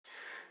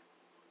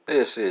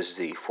This is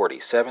the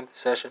 47th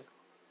session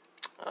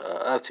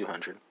of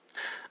 200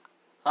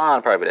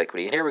 on private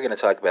equity. And here we're going to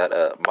talk about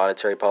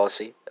monetary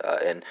policy,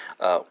 and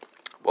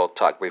we'll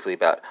talk briefly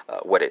about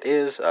what it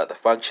is, the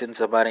functions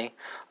of money,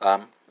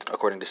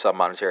 according to some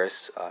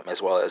monetarists,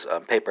 as well as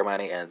paper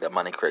money and the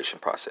money creation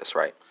process,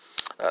 right?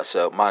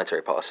 So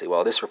monetary policy,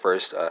 well, this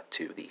refers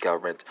to the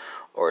government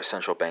or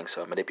central bank's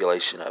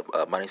manipulation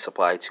of money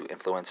supply to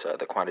influence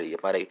the quantity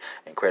of money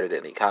and credit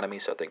in the economy.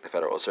 So think the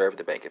Federal Reserve,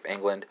 the Bank of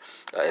England,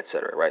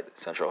 etc., right? The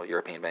Central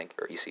European Bank,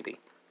 or ECB.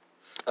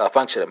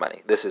 Function of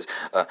money. This is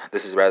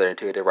rather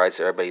intuitive, right?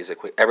 So everybody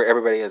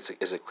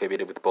is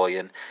equivalent with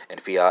bullion and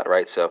fiat,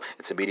 right? So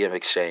it's a medium of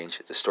exchange,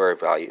 it's a store of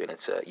value, and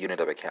it's a unit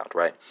of account,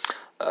 right?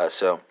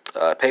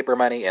 Paper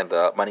money and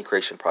the money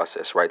creation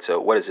process, right? So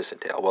what does this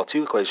entail? Well,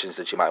 two equations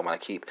that you might want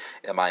to keep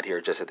in mind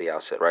here just at the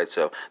outset, right?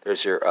 So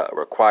there's your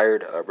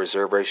required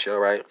reserve ratio,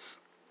 right?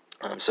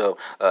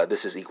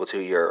 This is equal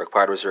to your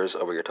required reserves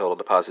over your total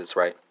deposits,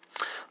 right?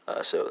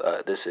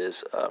 This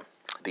is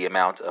the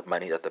amount of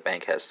money that the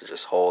bank has to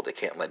just hold. It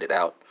can't lend it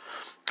out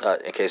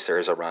in case there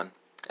is a run.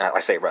 I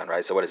say run,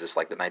 right? So what is this,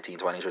 like the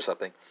 1920s or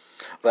something?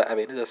 But I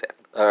mean, it does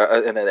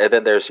happen. And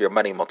then there's your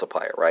money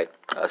multiplier, right?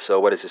 So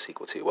what is this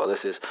equal to? Well,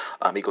 this is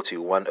equal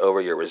to 1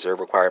 over your reserve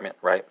requirement,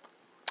 right?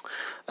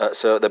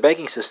 So the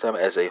banking system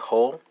as a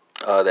whole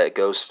that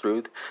goes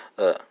through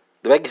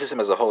the banking system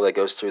as a whole that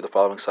goes through the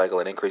following cycle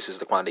and increases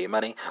the quantity of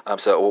money.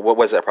 So what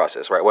was that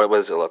process, right? What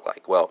does it look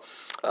like? Well,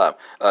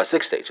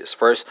 6 stages.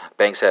 First,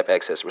 banks have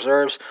excess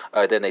reserves.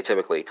 Then they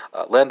typically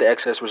lend the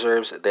excess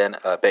reserves. Then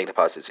bank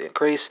deposits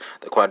increase.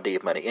 The quantity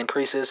of money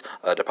increases.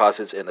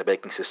 Deposits in the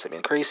banking system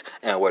increase.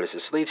 And what does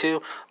this lead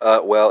to?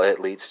 Well, it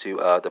leads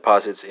to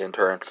deposits in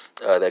turn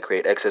that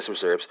create excess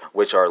reserves,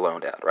 which are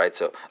loaned out, right?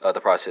 So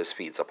the process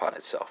feeds upon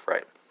itself,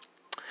 right?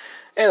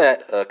 And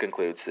that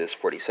concludes this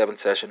 47th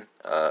session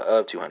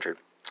of 200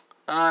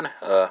 on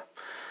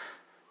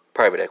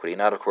private equity,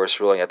 not, of course,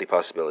 ruling out the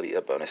possibility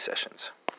of bonus sessions.